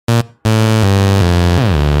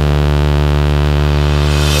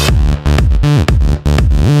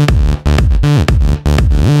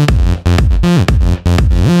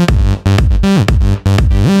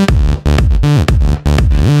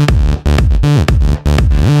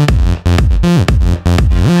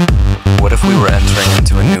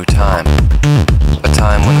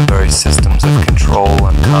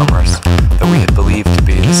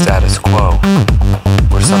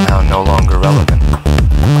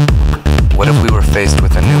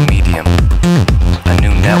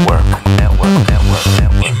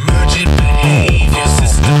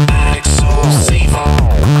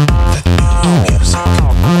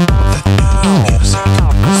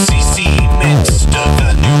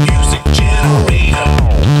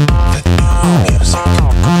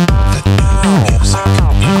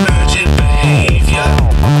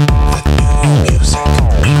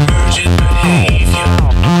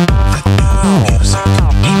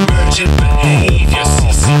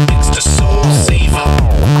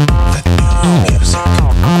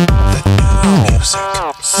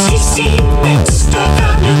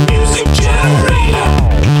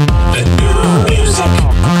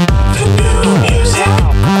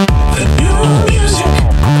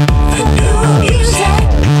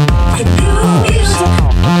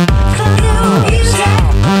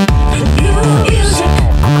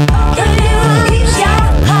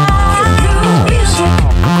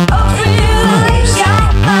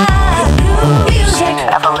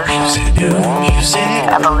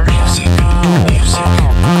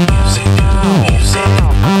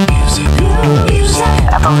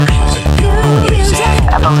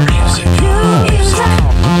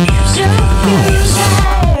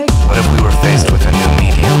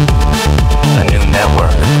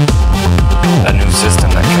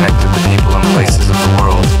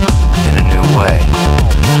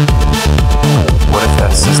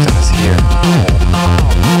here?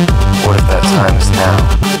 What if that time is now?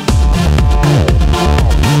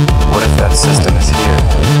 What if that system is here?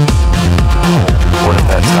 What if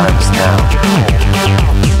that time is now?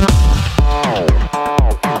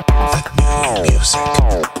 New music.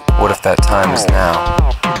 What if that time is now?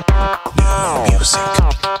 New music.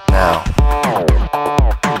 Now.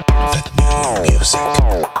 New music.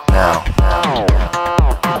 Now.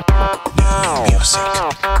 New music.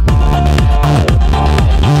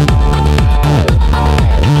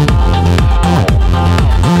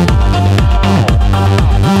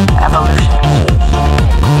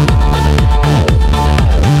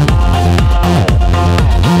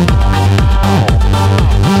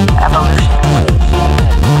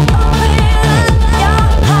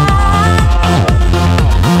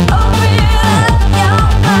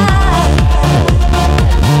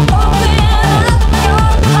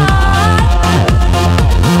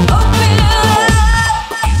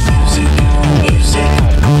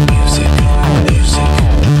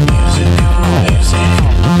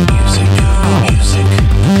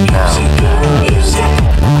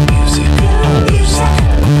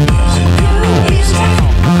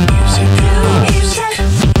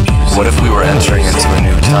 What if we were entering into a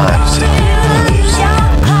new time?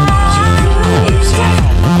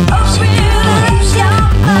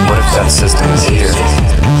 What if that system is here?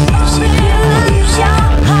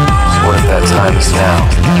 What if that time is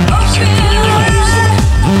now?